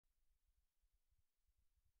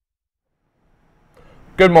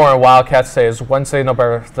Good morning, Wildcats. Today is Wednesday,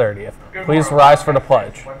 November 30th. Please rise for the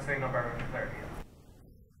pledge. Wednesday, November 30th.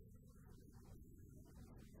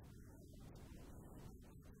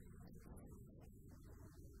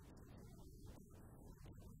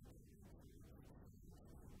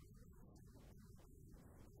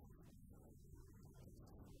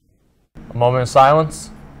 A moment of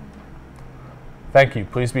silence. Thank you.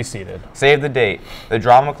 Please be seated. Save the date. The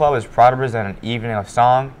Drama Club is proud to present an evening of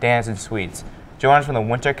song, dance, and sweets. Join us from the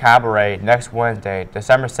Winter Cabaret next Wednesday,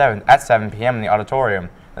 December 7th at 7 p.m. in the auditorium.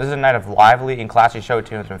 This is a night of lively and classy show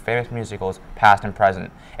tunes from famous musicals, past and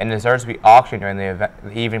present, and desserts will be auctioned during the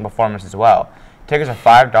evening performance as well. Tickets are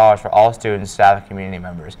 $5 for all students, staff, and community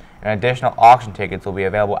members, and additional auction tickets will be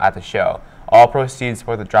available at the show. All proceeds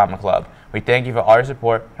support the Drama Club. We thank you for all your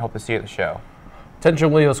support and hope to see you at the show.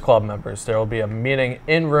 Attention Leo's Club members, there will be a meeting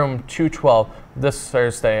in room 212 this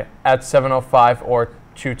Thursday at 7:05 or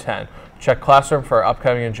 2:10. Check classroom for our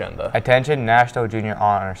upcoming agenda. Attention National Junior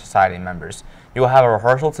Honor Society members. You will have a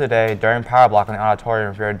rehearsal today during Power Block in the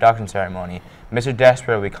auditorium for your induction ceremony. Mr.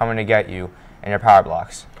 Desperate will be coming to get you and your Power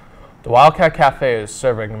Blocks. The Wildcat Cafe is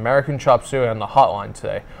serving American chop suey on the hotline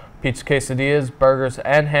today. Pizza quesadillas, burgers,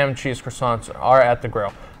 and ham and cheese croissants are at the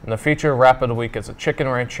grill. And the featured wrap of the week is a chicken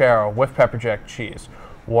ranchero with pepper jack cheese.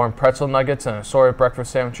 Warm pretzel nuggets and assorted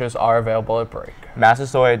breakfast sandwiches are available at break.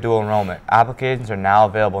 Massasoit dual enrollment. Applications are now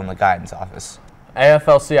available in the guidance office.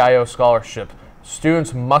 AFL-CIO scholarship.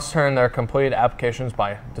 Students must turn their completed applications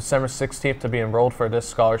by December 16th to be enrolled for this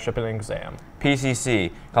scholarship and exam.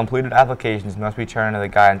 PCC. Completed applications must be turned to the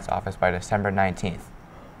guidance office by December 19th.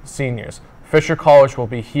 Seniors. Fisher College will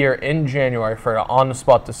be here in January for an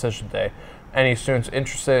on-the-spot decision day. Any students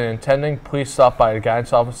interested in attending, please stop by the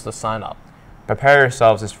guidance office to sign up. Prepare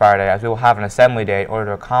yourselves this Friday as we will have an assembly day in order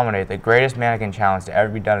to accommodate the greatest mannequin challenge to ever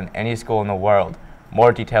be done in any school in the world.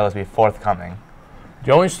 More details will be forthcoming.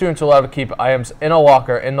 The only students allowed to keep items in a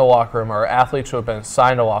locker in the locker room are athletes who have been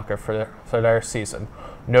assigned a locker for their season.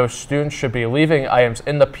 No students should be leaving items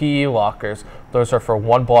in the PE lockers. Those are for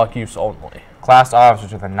one block use only. Class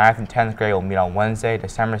officers for the 9th and 10th grade will meet on Wednesday,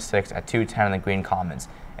 December 6th at 2:10 in the Green Commons.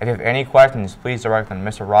 If you have any questions, please direct them to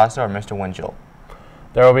Mr. Rossa or Mr. Winchell.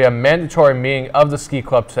 There will be a mandatory meeting of the ski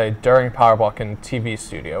club today during Power Block in the TV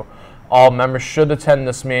studio. All members should attend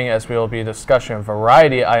this meeting as we will be discussing a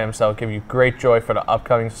variety of items that will give you great joy for the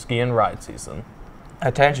upcoming ski and ride season.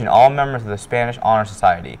 Attention all members of the Spanish Honor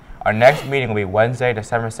Society. Our next meeting will be Wednesday,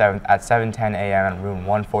 December 7th at 7:10 a.m. in room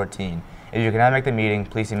 114. If you cannot make the meeting,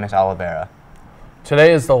 please see Ms. Oliveira.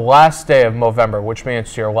 Today is the last day of November, which means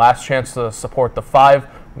it's your last chance to support the 5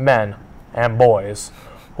 men and boys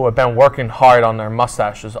who have been working hard on their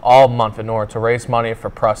mustaches all month in order to raise money for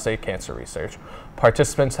prostate cancer research.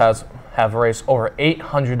 Participants have raised over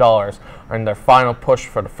 $800 in their final push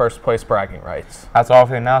for the first place bragging rights. That's all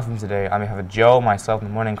for the announcements today. On behalf of Joe, myself, and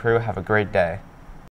the morning crew, have a great day.